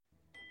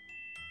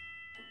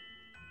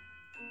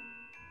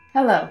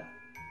Hello,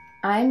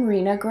 I'm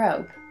Rena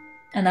Grobe.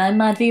 And I'm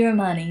Madhvi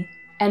Ramani.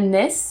 And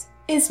this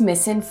is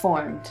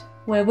Misinformed,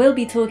 where we'll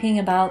be talking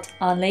about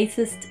our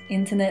latest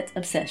internet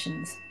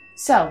obsessions.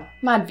 So,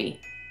 Madhvi,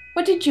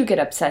 what did you get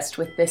obsessed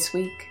with this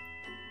week?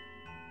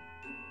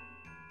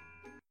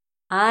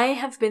 I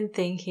have been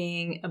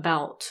thinking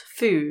about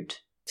food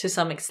to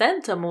some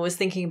extent. I'm always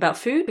thinking about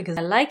food because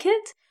I like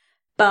it.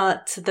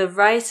 But the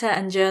writer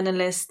and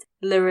journalist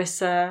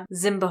Larissa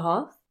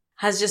Zimberhoff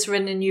has just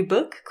written a new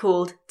book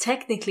called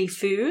Technically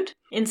Food,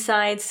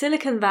 Inside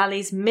Silicon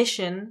Valley's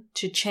Mission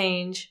to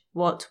Change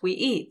What We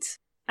Eat.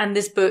 And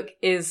this book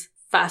is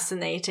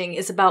fascinating.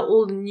 It's about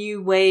all the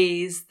new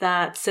ways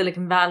that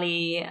Silicon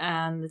Valley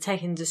and the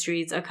tech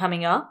industries are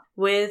coming up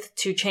with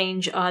to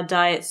change our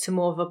diets to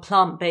more of a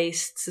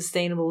plant-based,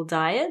 sustainable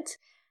diet.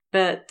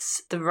 But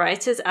the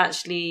writer's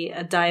actually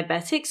a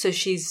diabetic, so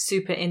she's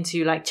super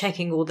into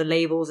checking all the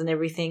labels and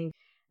everything.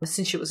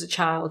 Since she was a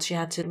child, she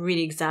had to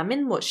really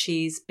examine what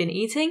she's been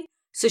eating.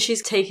 So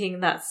she's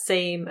taking that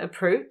same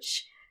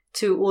approach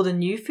to all the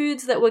new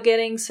foods that we're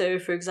getting. So,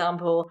 for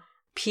example,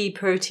 pea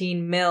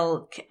protein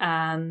milk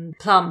and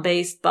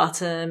plant-based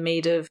butter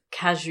made of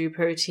cashew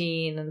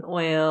protein and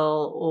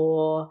oil,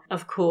 or,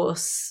 of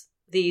course,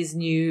 these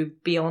new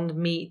Beyond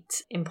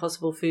Meat,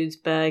 Impossible Foods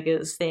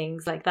burgers,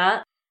 things like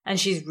that. And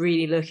she's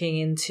really looking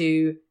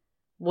into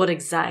what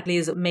exactly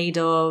is it made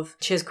of.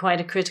 She has quite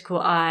a critical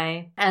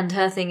eye. And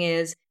her thing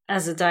is,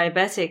 as a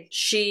diabetic,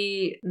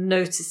 she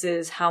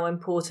notices how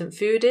important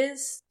food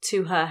is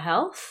to her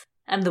health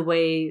and the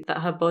way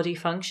that her body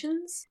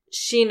functions.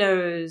 She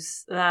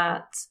knows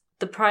that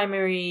the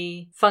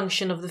primary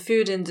function of the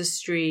food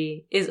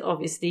industry is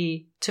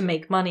obviously to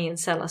make money and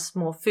sell us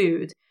more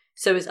food.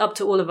 So it's up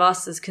to all of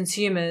us as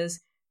consumers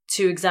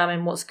to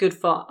examine what's good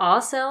for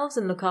ourselves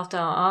and look after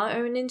our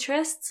own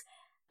interests.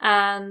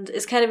 And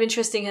it's kind of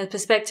interesting her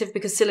perspective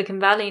because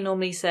Silicon Valley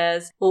normally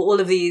says, or all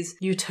of these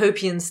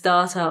utopian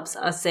startups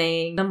are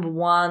saying, number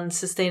one,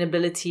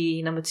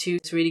 sustainability, number two,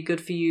 it's really good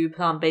for you,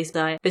 plant-based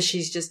diet. But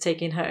she's just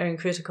taking her own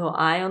critical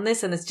eye on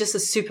this. And it's just a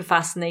super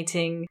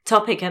fascinating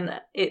topic. And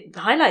it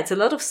highlights a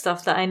lot of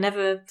stuff that I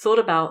never thought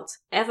about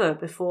ever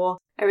before.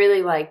 I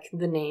really like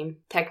the name,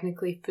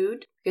 Technically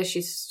Food, because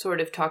she sort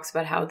of talks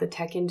about how the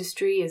tech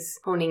industry is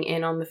honing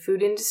in on the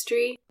food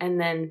industry. And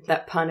then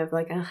that pun of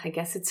I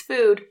guess it's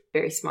food.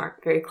 Very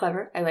smart, very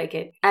clever. I like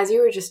it. As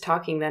you were just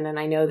talking then, and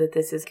I know that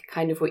this is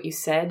kind of what you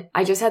said,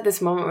 I just had this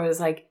moment where I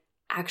was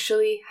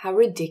actually, how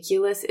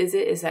ridiculous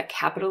is that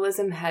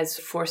capitalism has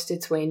forced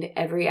its way into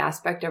every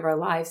aspect of our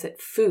lives,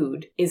 that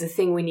food is a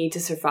thing we need to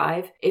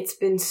survive. It's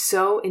been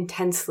so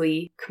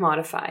intensely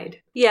commodified.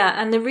 Yeah,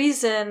 and the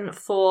reason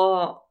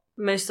for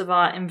most of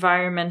our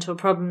environmental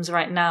problems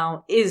right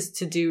now is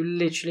to do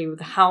literally with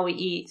how we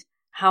eat,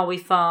 how we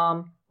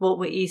farm, what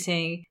we're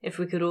eating. If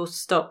we could all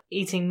stop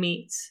eating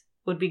meat,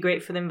 would be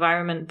great for the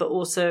environment, but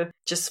also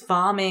just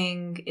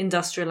farming,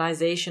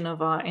 industrialization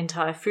of our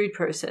entire food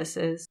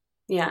processes.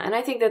 Yeah, and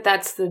I think that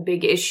that's the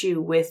big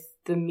issue with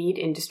the meat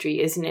industry,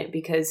 isn't it?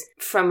 Because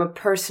from a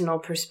personal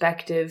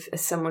perspective,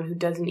 as someone who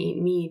doesn't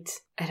eat meat,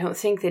 I don't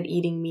think that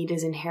eating meat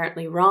is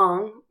inherently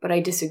wrong, but I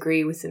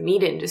disagree with the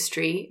meat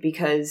industry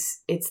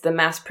because it's the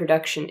mass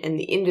production and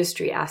the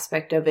industry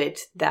aspect of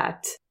it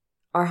that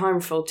are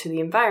harmful to the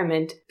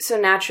environment. So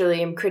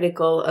naturally, I'm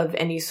critical of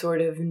any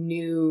sort of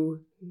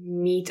new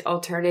meat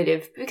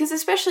alternative, because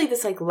especially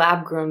this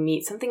lab-grown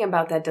meat, something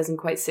about that doesn't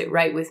quite sit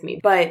right with me.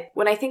 But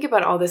when I think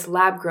about all this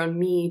lab-grown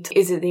meat,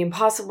 is it the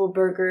Impossible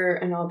Burger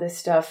and all this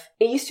stuff?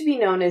 It used to be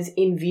known as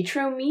in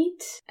vitro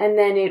meat, and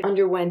then it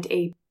underwent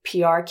a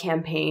PR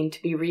campaign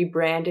to be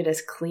rebranded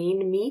as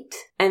clean meat.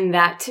 And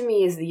that to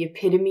me is the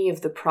epitome of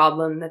the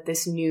problem that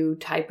this new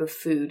type of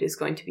food is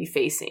going to be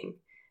facing.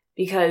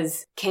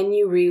 Because can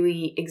you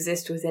really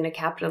exist within a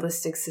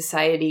capitalistic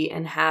society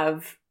and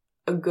have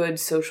a good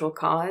social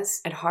cause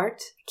at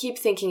heart? I keep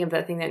thinking of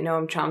that thing that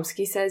Noam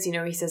Chomsky says.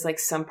 He says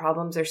some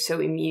problems are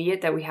so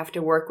immediate that we have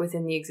to work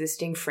within the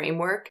existing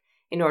framework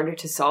in order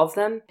to solve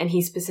them. And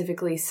he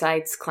specifically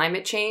cites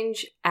climate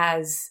change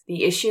as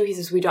the issue. He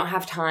says we don't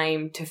have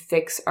time to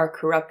fix our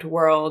corrupt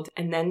world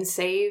and then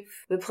save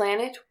the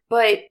planet.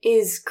 But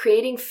is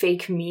creating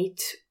fake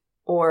meat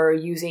or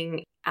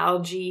using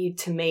algae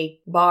to make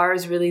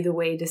bars really the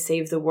way to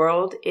save the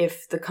world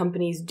if the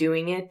company's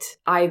doing it?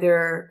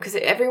 Either because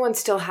everyone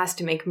still has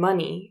to make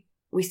money,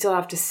 we still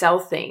have to sell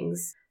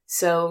things.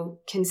 So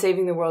can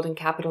saving the world and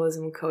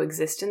capitalism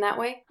coexist in that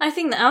way? I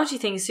think the algae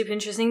thing is super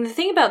interesting. The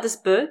thing about this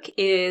book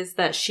is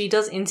that she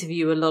does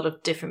interview a lot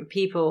of different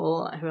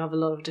people who have a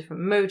lot of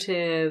different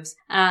motives.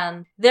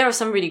 And there are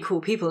some really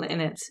cool people in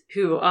it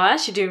who are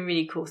actually doing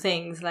really cool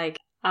things.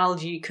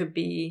 Algae could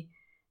be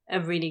a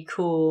really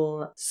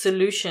cool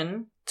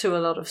solution to a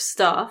lot of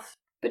stuff.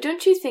 But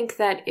don't you think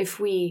that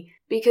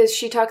because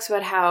she talks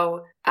about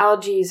how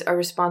algae are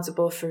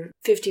responsible for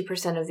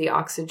 50% of the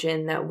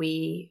oxygen that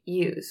we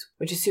use,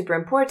 which is super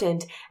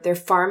important. They're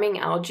farming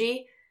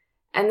algae.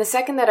 And the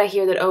second that I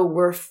hear that,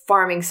 we're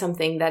farming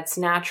something that's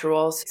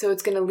natural, so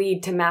it's going to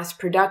lead to mass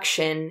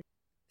production,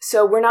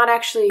 So we're not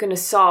actually going to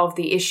solve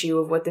the issue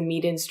of what the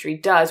meat industry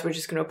does. We're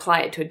just going to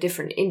apply it to a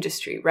different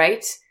industry,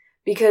 right?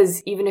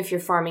 Because even if you're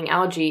farming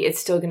algae, it's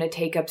still going to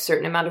take up a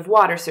certain amount of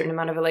water, certain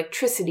amount of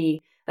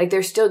electricity. Like,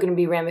 there's still going to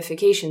be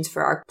ramifications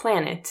for our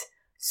planet.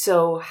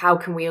 So how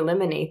can we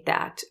eliminate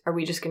that? Are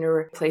we just going to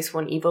replace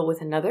one evil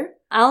with another?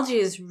 Algae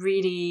is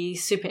really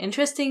super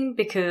interesting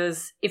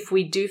because if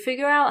we do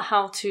figure out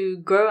how to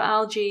grow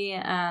algae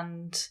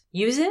and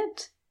use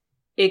it,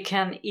 it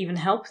can even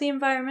help the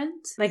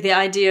environment. Like, the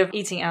idea of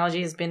eating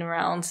algae has been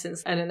around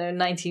since,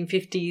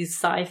 1950s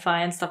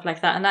sci-fi and stuff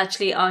like that. And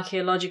actually,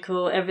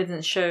 archaeological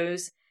evidence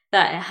shows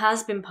that it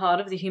has been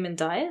part of the human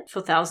diet for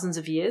thousands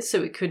of years,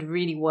 so it could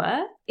really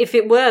work. If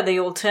it were the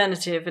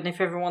alternative, and if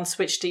everyone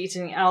switched to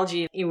eating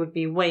algae, it would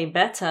be way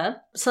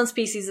better. Some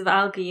species of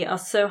algae are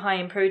so high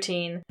in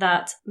protein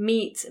that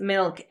meat,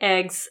 milk,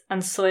 eggs,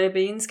 and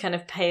soybeans kind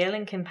of pale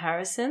in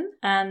comparison,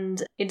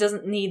 and it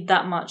doesn't need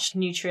that much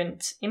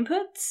nutrient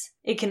inputs.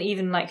 It can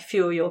even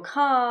fuel your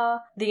car.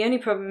 The only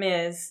problem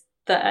is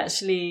that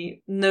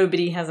actually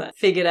nobody has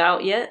figured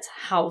out yet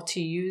how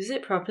to use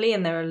it properly,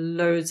 and there are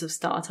loads of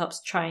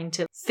startups trying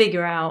to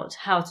figure out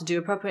how to do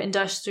a proper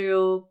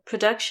industrial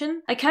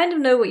production. I kind of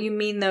know what you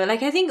mean though.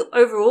 I think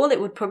overall it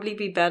would probably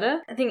be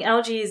better. I think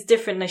algae is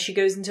different. She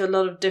goes into a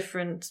lot of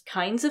different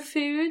kinds of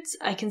foods.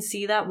 I can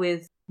see that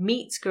with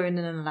meats grown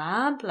in a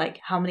lab.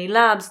 How many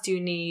labs do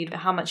you need?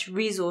 How much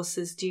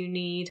resources do you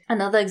need?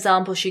 Another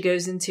example she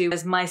goes into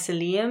is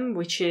mycelium,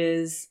 which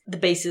is the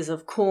basis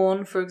of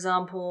corn, for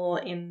example,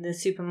 in the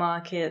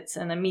supermarkets,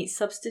 and a meat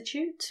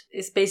substitute.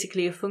 It's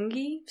basically a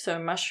fungi, so a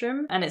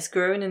mushroom, and it's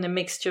grown in a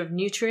mixture of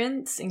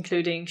nutrients,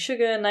 including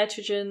sugar,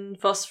 nitrogen,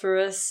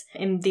 phosphorus,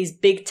 in these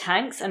big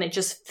tanks, and it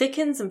just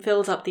thickens and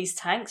fills up these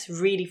tanks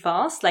really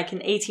fast.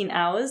 In 18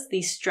 hours,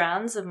 these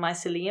strands of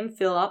mycelium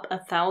fill up a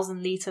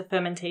 1,000-liter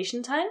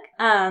fermentation tank.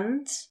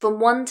 And from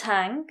one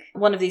tank,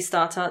 one of these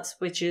startups,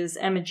 which is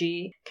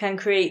Emogy, can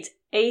create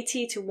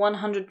 80 to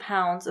 100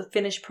 pounds of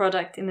finished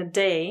product in a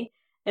day.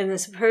 And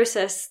it's a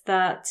process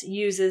that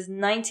uses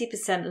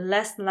 90%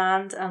 less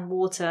land and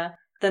water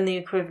than the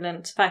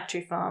equivalent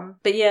factory farm.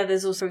 But yeah,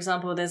 there's also, for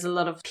example, there's a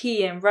lot of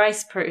pea and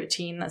rice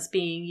protein that's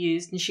being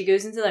used. And she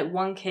goes into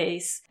one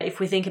case, if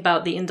we think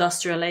about the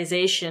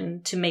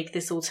industrialization to make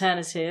this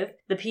alternative,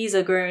 the peas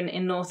are grown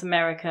in North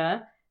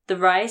America. The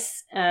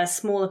rice, a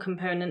smaller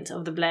component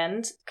of the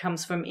blend,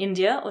 comes from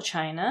India or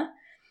China.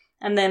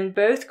 And then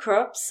both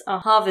crops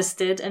are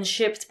harvested and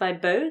shipped by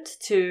boat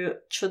to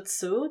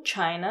Chuzhou,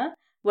 China,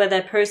 where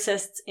they're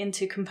processed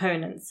into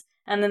components.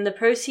 And then the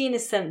protein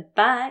is sent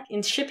back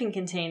in shipping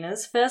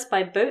containers, first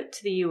by boat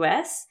to the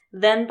US,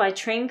 then by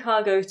train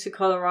cargo to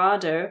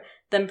Colorado,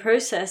 then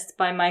processed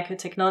by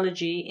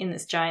Mycotechnology in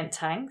its giant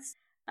tanks.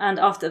 And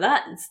after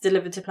that, it's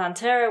delivered to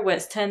Planterra, where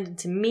it's turned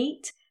into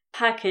meat,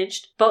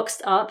 packaged,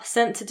 boxed up,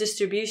 sent to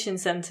distribution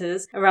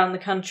centers around the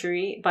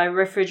country by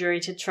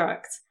refrigerated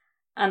trucks.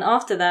 And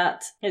after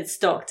that, it's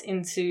stocked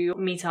into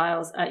meat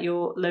aisles at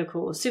your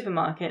local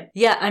supermarket.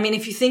 Yeah,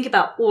 if you think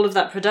about all of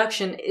that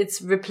production,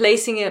 it's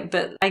replacing it,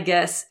 but I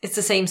guess it's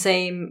the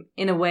same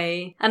in a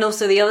way. And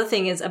also the other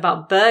thing is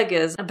about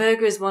burgers. A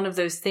burger is one of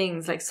those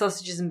things, like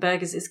sausages and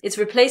burgers. It's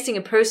replacing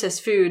a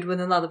processed food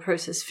with another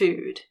processed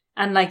food.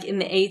 And in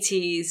the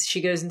 80s,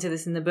 she goes into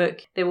this in the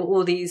book, there were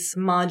all these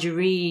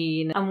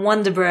margarine and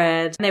Wonder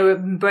Bread, and they were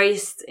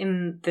embraced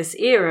in this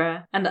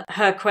era. And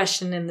her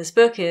question in this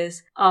book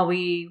is, are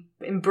we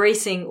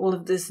embracing all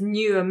of this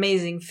new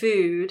amazing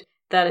food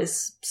that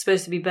is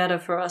supposed to be better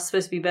for us,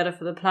 supposed to be better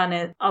for the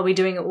planet? Are we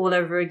doing it all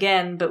over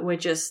again, but we're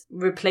just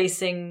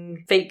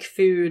replacing fake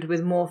food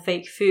with more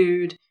fake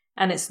food,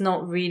 and it's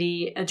not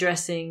really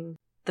addressing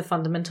the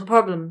fundamental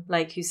problem,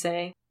 like you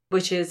say,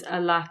 which is a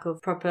lack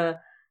of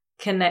proper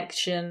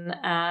connection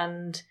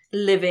and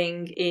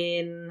living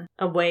in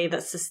a way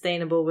that's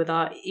sustainable with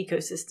our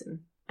ecosystem.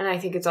 And I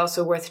think it's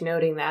also worth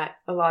noting that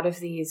a lot of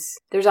these,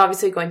 there's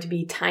obviously going to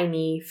be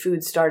tiny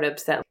food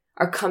startups that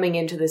are coming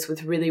into this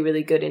with really,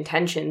 really good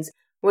intentions.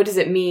 What does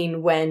it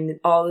mean when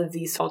all of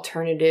these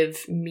alternative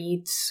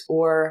meats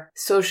or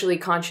socially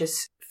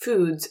conscious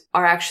foods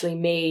are actually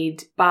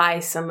made by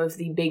some of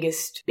the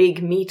biggest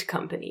big meat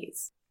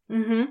companies?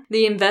 Mm-hmm.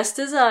 The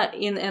investors are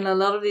in a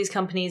lot of these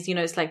companies,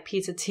 it's like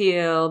Peter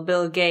Thiel,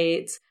 Bill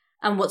Gates.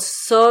 And what's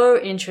so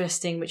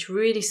interesting, which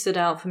really stood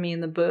out for me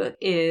in the book,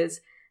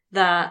 is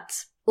that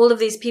all of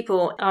these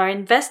people are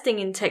investing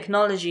in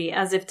technology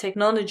as if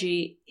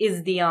technology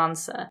is the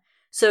answer.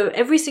 So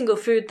every single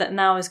food that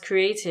now is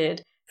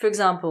created, for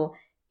example,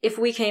 if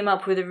we came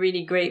up with a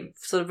really great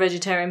sort of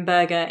vegetarian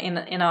burger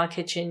in our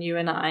kitchen, you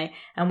and I,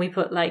 and we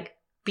put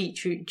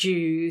beetroot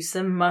juice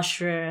and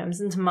mushrooms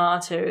and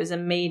tomatoes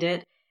and made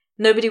it,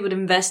 nobody would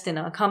invest in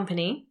our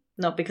company,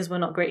 not because we're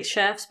not great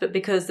chefs, but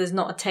because there's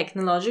not a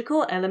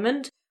technological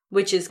element,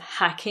 which is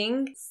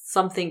hacking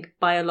something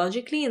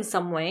biologically in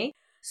some way.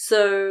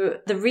 So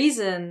the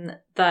reason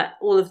that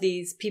all of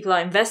these people are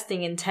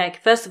investing in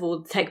tech, first of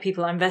all, tech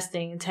people are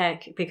investing in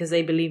tech because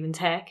they believe in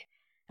tech,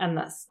 and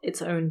that's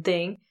its own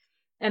thing.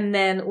 And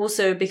then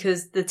also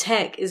because the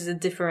tech is a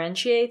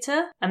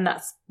differentiator, and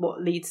that's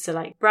what leads to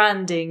like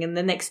branding and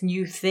the next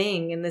new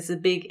thing. And there's a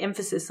big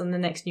emphasis on the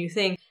next new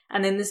thing.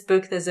 And in this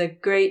book, there's a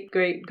great,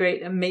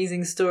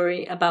 amazing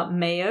story about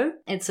Mayo.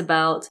 It's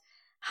about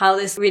how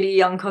this really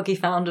young, cocky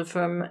founder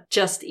from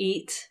Just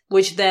Eat,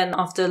 which then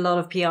after a lot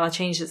of PR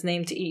changed its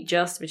name to Eat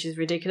Just, which is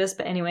ridiculous.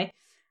 But anyway,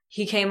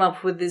 he came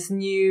up with this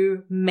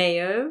new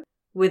mayo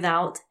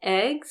without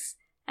eggs.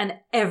 And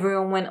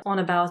everyone went on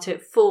about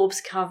it.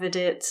 Forbes covered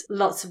it.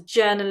 Lots of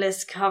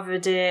journalists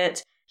covered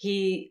it.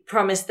 He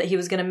promised that he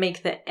was going to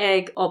make the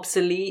egg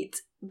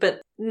obsolete.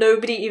 But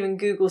nobody even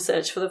Google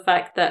searched for the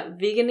fact that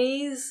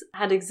veganese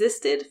had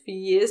existed for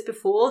years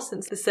before,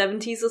 since the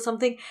 70s or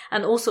something.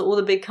 And also all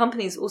the big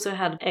companies also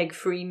had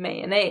egg-free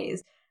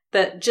mayonnaise.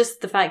 But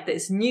just the fact that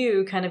it's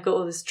new kind of got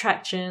all this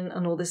traction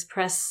and all this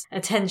press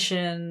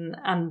attention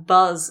and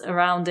buzz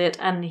around it.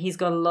 And he's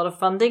got a lot of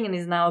funding and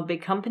he's now a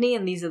big company.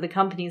 And these are the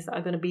companies that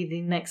are going to be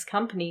the next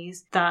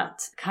companies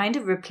that kind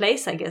of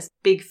replace, I guess,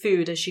 big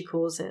food, as she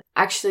calls it.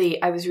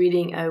 Actually, I was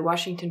reading a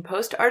Washington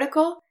Post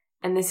article,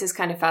 and this is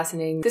kind of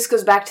fascinating. This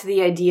goes back to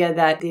the idea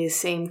that the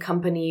same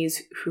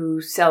companies who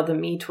sell the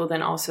meat will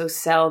then also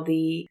sell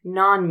the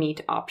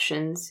non-meat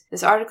options.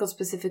 This article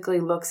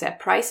specifically looks at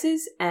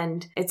prices,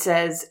 and it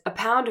says a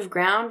pound of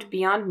ground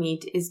Beyond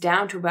Meat is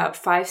down to about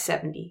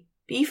 $5.70.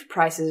 Beef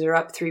prices are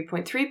up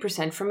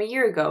 3.3% from a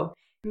year ago.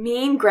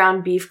 Mean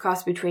ground beef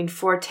costs between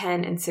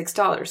 $4.10 and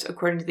 $6,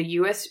 according to the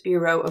U.S.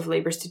 Bureau of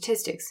Labor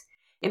Statistics.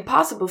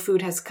 Impossible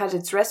Food has cut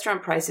its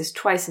restaurant prices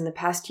twice in the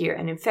past year,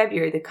 and in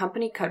February the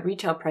company cut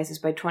retail prices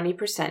by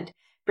 20%,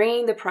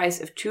 bringing the price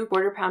of 2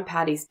 quarter-pound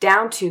patties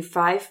down to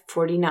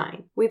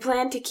 $5.49. We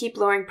plan to keep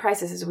lowering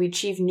prices as we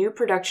achieve new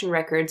production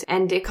records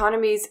and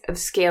economies of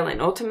scale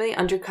and ultimately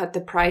undercut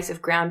the price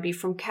of ground beef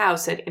from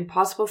cows, said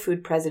Impossible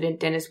Food president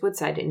Dennis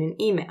Woodside in an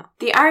email.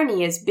 The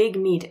irony is big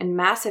meat and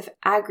massive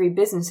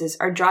agri-businesses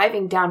are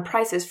driving down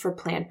prices for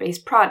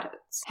plant-based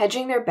products.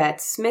 Hedging their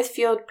bets,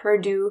 Smithfield,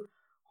 Perdue,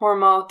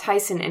 Hormel,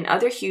 Tyson, and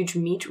other huge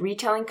meat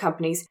retailing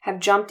companies have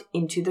jumped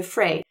into the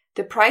fray.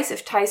 The price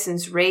of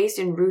Tyson's raised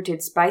and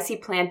rooted spicy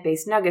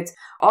plant-based nuggets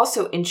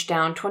also inched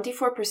down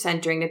 24%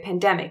 during the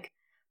pandemic.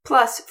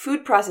 Plus,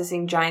 food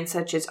processing giants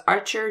such as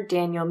Archer,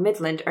 Daniel,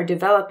 Midland are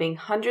developing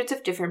hundreds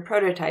of different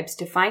prototypes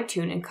to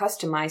fine-tune and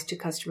customize to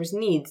customers'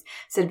 needs,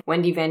 said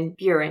Wendy Van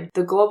Buren,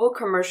 the global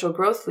commercial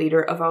growth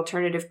leader of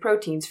alternative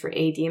proteins for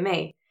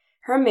ADMA.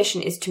 Her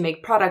mission is to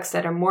make products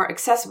that are more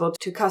accessible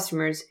to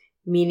customers,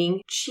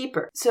 meaning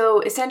cheaper.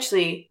 So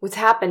essentially what's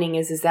happening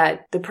is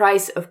that the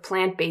price of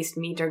plant-based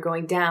meat are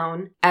going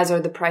down, as are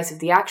the price of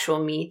the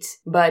actual meat,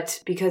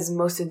 but because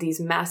most of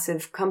these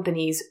massive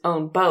companies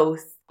own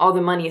both, all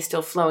the money is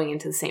still flowing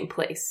into the same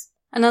place.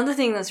 Another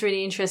thing that's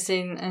really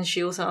interesting, and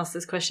she also asked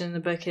this question in the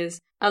book, is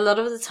a lot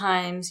of the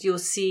times you'll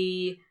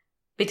see,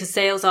 because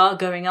sales are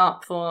going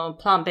up for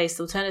plant-based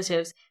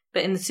alternatives,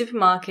 but in the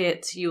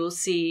supermarket you'll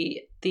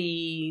see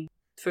the,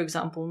 for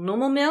example,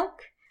 normal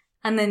milk,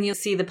 and then you'll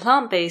see the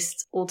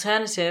plant-based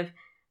alternative,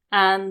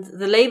 and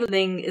the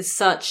labeling is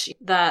such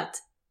that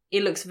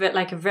it looks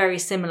like a very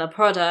similar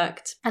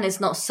product, and it's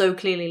not so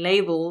clearly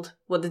labeled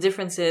what the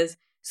difference is.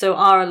 So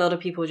are a lot of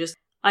people just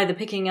either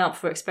picking it up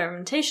for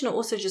experimentation or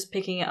also just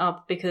picking it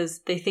up because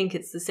they think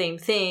it's the same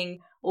thing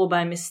or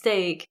by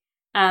mistake?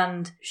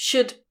 And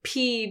should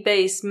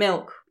pea-based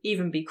milk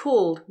even be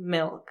called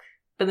milk?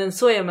 But then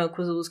soya milk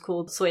was always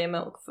called soya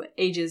milk for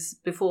ages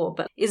before.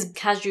 But is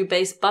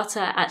cashew-based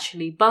butter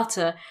actually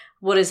butter?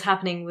 What is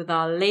happening with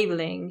our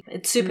labeling?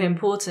 It's super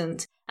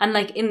important. And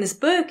like in this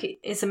book,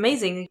 it's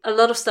amazing. A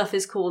lot of stuff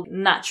is called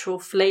natural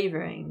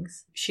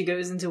flavorings. She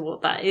goes into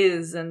what that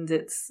is, and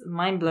it's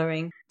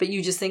mind-blowing. But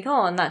you just think,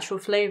 oh, natural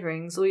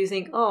flavorings. Or you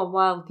think, oh,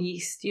 wild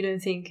yeast. You don't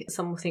think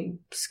something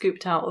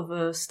scooped out of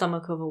a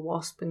stomach of a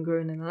wasp and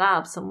grown in a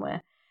lab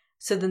somewhere.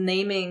 So the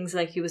namings,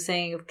 like you were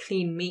saying, of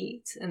clean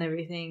meat and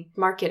everything.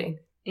 Marketing.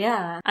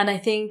 Yeah. And I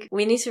think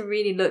we need to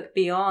really look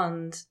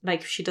beyond,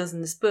 like she does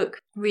in this book,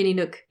 really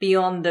look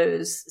beyond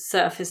those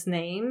surface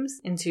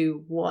names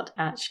into what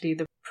actually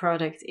the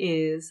product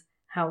is,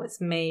 how it's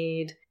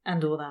made,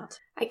 and all that.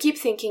 I keep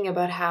thinking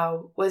about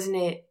how, wasn't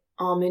it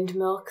almond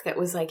milk that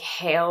was like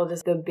hailed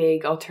as the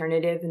big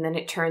alternative, and then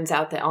it turns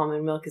out that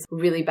almond milk is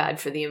really bad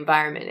for the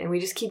environment, and we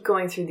just keep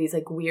going through these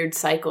like weird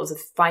cycles of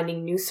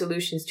finding new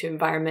solutions to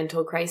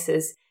environmental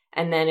crisis,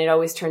 and then it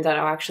always turns out,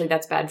 oh, actually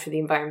that's bad for the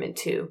environment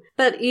too.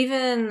 But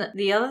even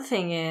the other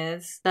thing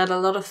is that a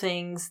lot of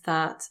things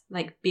that,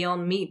 like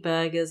Beyond Meat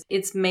burgers,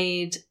 it's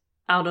made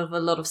out of a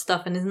lot of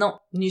stuff and is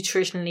not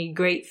nutritionally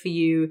great for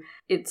you.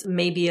 It's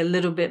maybe a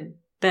little bit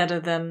better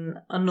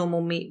than a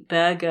normal meat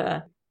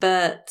burger.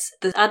 But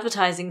the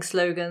advertising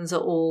slogans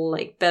are all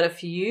like better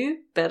for you,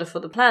 better for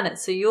the planet.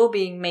 So you're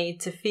being made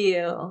to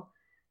feel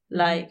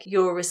like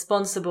you're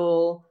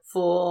responsible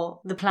for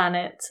the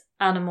planet,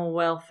 animal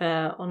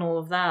welfare, and all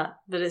of that.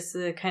 But it's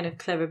a kind of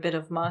clever bit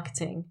of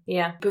marketing.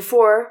 Yeah.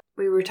 Before,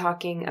 we were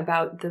talking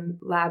about the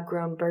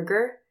lab-grown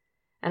burger,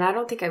 and I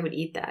don't think I would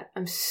eat that.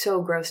 I'm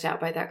so grossed out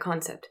by that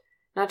concept.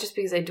 Not just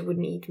because I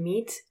wouldn't eat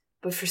meat,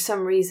 but for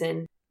some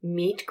reason,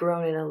 meat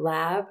grown in a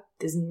lab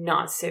does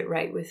not sit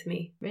right with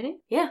me. Really?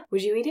 Yeah.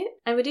 Would you eat it?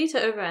 I would eat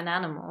it over an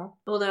animal,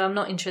 although I'm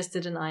not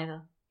interested in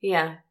either.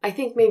 Yeah, I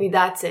think maybe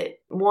that's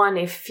it. One,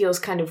 it feels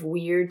kind of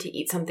weird to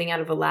eat something out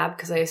of a lab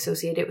because I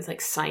associate it with like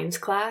science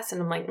class,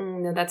 and I'm like,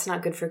 no, that's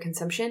not good for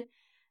consumption.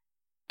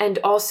 And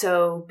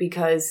also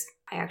because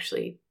I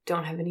actually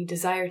don't have any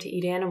desire to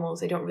eat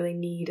animals. I don't really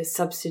need a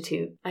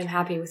substitute. I'm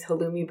happy with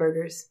halloumi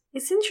burgers.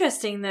 It's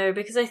interesting though,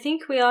 because I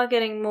think we are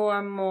getting more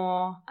and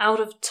more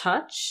out of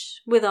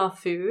touch with our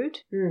food.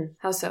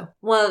 How so?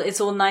 Well, it's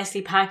all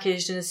nicely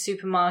packaged in a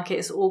supermarket.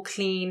 It's all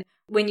clean.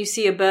 When you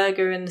see a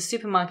burger in the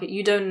supermarket,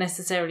 you don't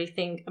necessarily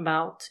think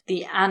about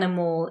the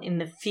animal in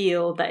the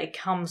field that it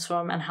comes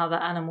from and how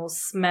the animal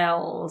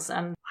smells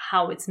and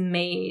how it's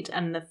made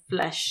and the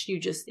flesh.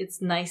 It's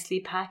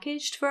nicely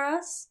packaged for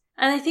us.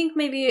 And I think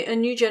maybe a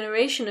new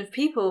generation of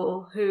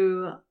people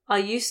who are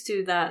used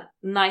to that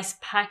nice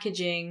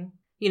packaging,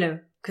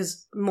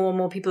 because more and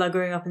more people are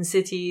growing up in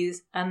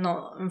cities and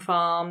not in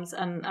farms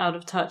and out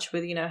of touch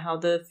with, how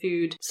the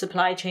food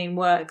supply chain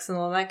works and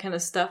all that kind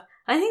of stuff.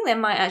 I think they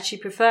might actually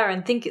prefer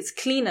and think it's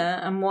cleaner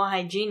and more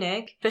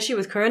hygienic, especially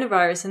with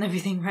coronavirus and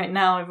everything right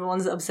now.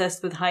 Everyone's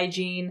obsessed with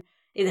hygiene.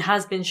 It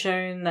has been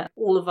shown that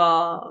all of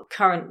our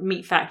current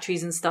meat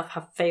factories and stuff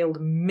have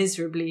failed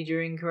miserably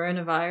during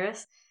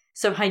coronavirus.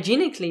 So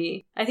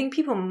hygienically, I think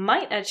people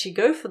might actually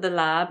go for the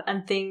lab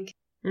and think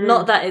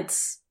not that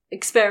it's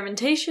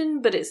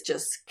experimentation, but it's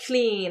just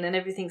clean and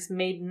everything's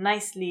made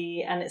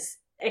nicely and it's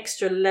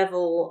extra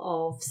level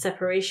of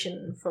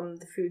separation from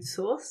the food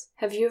source.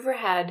 Have you ever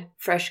had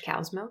fresh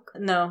cow's milk?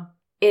 No.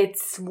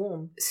 It's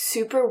warm.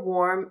 Super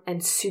warm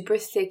and super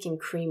thick and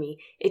creamy.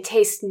 It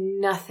tastes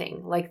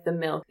nothing like the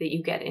milk that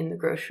you get in the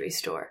grocery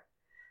store.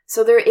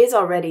 So there is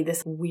already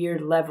this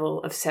weird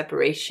level of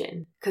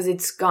separation because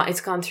it's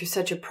gone through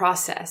such a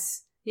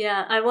process.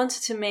 Yeah, I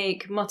wanted to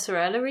make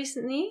mozzarella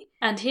recently,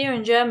 and here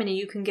in Germany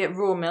you can get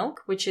raw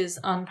milk, which is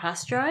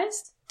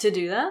unpasteurized, to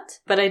do that.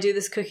 But I do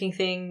this cooking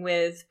thing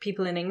with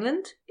people in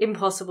England.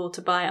 Impossible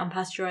to buy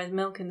unpasteurized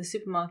milk in the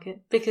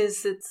supermarket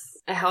because it's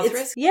a health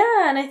risk?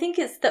 Yeah, and I think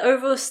it's the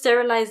over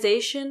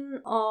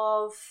sterilization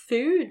of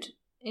food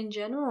in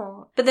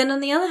general. But then on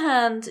the other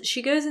hand,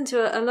 she goes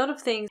into a lot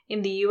of things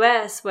in the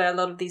US where a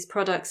lot of these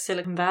products,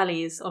 Silicon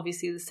Valley is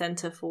obviously the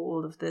center for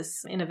all of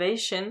this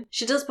innovation.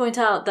 She does point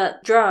out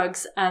that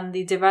drugs and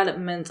the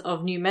development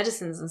of new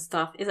medicines and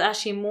stuff is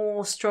actually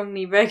more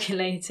strongly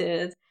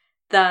regulated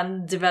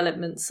than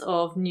developments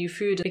of new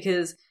food,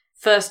 because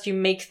first you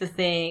make the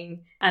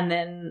thing and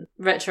then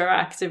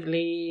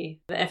retroactively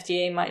the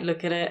FDA might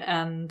look at it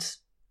and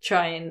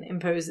try and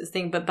impose this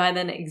thing, but by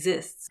then it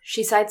exists.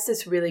 She cites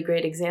this really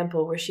great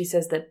example where she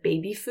says that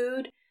baby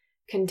food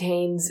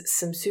contains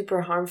some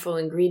super harmful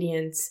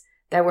ingredients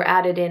that were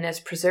added in as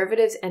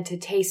preservatives and to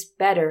taste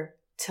better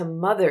to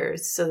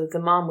mothers so that the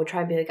mom would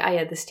try and be like,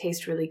 yeah, this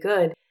tastes really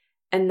good.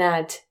 And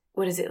that,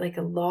 like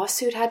a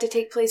lawsuit had to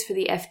take place for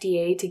the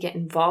FDA to get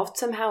involved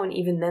somehow, and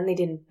even then they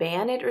didn't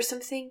ban it or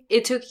something?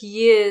 It took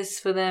years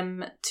for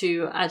them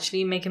to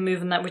actually make a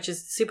move on that, which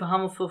is super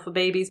harmful for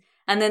babies.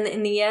 And then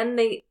in the end,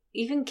 they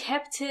even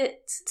kept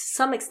it to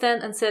some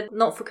extent and said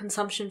not for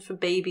consumption for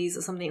babies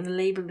or something. The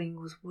labeling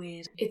was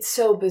weird. It's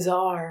so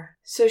bizarre.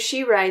 So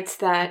she writes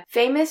that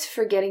famous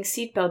for getting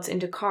seatbelts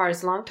into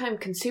cars, longtime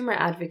consumer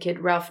advocate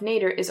Ralph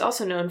Nader is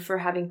also known for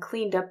having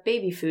cleaned up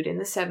baby food in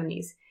the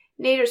 70s.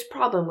 Nader's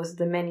problem was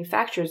that the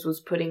manufacturers was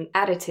putting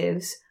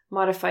additives,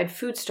 modified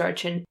food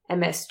starch, and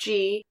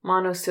MSG,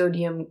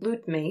 monosodium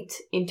glutamate,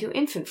 into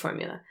infant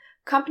formula.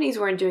 Companies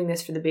weren't doing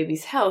this for the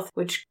baby's health,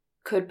 which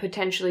could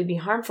potentially be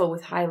harmful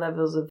with high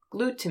levels of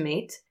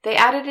glutamate. They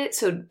added it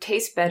so it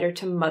tastes better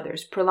to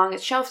mothers, prolong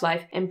its shelf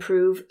life, and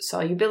improve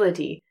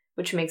solubility,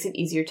 which makes it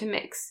easier to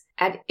mix.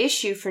 At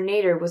issue for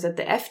Nader was that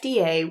the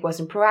FDA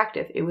wasn't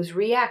proactive, it was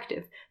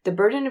reactive. The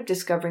burden of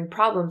discovering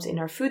problems in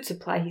our food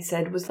supply, he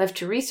said, was left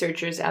to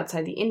researchers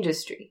outside the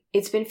industry.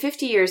 It's been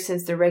 50 years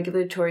since the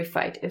regulatory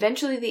fight.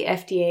 Eventually the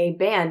FDA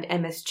banned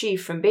MSG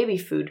from baby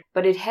food,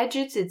 but it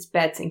hedges its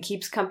bets and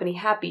keeps company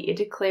happy. It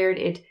declared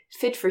it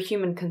fit for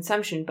human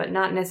consumption, but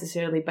not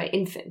necessarily by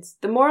infants.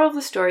 The moral of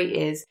the story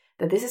is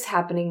that this is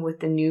happening with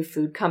the new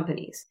food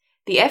companies.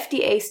 The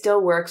FDA still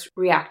works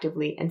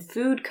reactively, and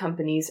food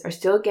companies are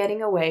still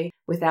getting away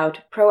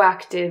without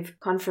proactive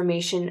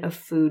confirmation of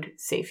food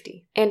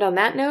safety. And on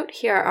that note,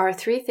 here are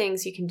 3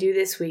 things you can do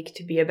this week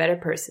to be a better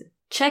person.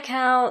 Check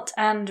out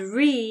and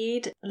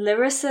read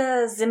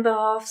Larissa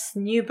Zimberhoff's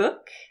new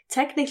book,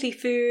 Technically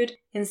Food,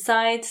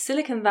 Inside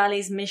Silicon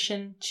Valley's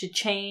Mission to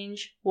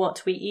Change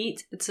What We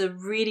Eat. It's a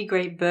really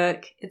great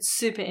book. It's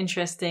super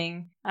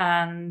interesting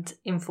and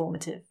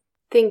informative.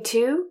 Thing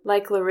 2,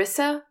 like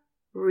Larissa,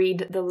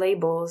 read the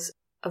labels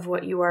of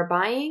what you are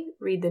buying,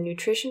 read the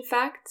nutrition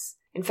facts.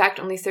 In fact,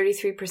 only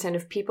 33%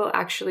 of people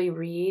actually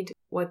read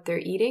what they're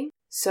eating.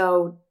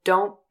 So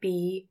don't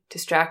be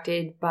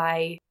distracted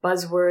by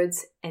buzzwords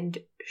and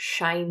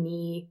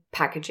shiny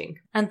packaging.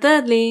 And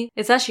thirdly,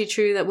 it's actually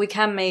true that we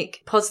can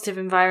make positive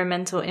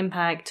environmental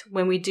impact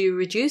when we do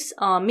reduce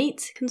our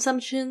meat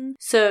consumption.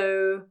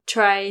 So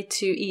try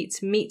to eat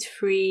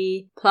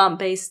meat-free,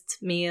 plant-based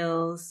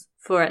meals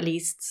for at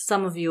least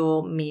some of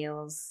your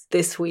meals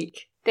this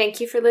week.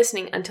 Thank you for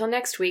listening. Until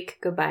next week,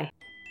 goodbye.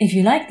 If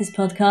you like this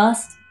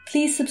podcast,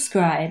 please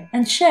subscribe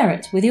and share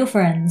it with your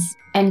friends.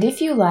 And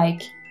if you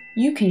like,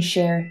 you can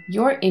share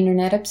your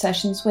internet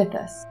obsessions with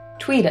us.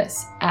 Tweet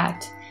us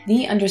at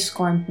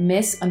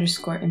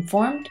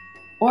 @the_miss_informed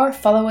or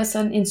follow us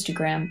on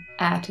Instagram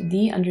at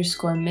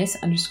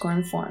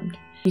 @the_miss_informed.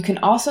 You can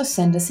also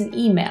send us an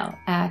email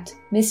at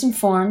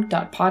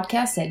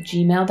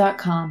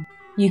misinformed.podcast@gmail.com.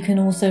 You can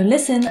also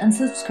listen and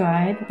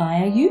subscribe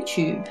via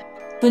YouTube.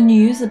 For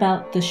news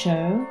about the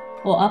show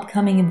or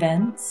upcoming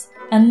events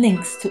and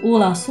links to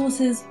all our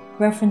sources,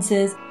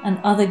 references, and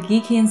other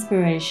geeky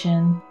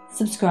inspiration,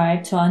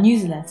 subscribe to our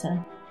newsletter.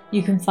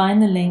 You can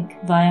find the link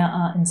via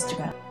our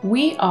Instagram.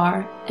 We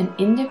are an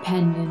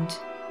independent,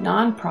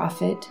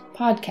 non-profit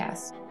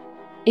podcast.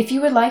 If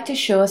you would like to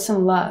show us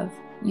some love,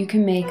 you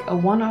can make a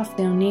one-off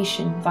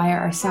donation via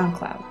our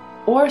SoundCloud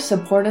or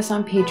support us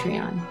on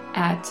Patreon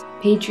at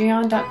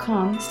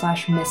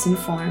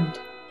patreon.com/misinformed.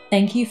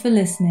 Thank you for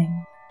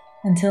listening.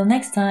 Until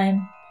next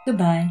time,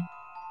 goodbye.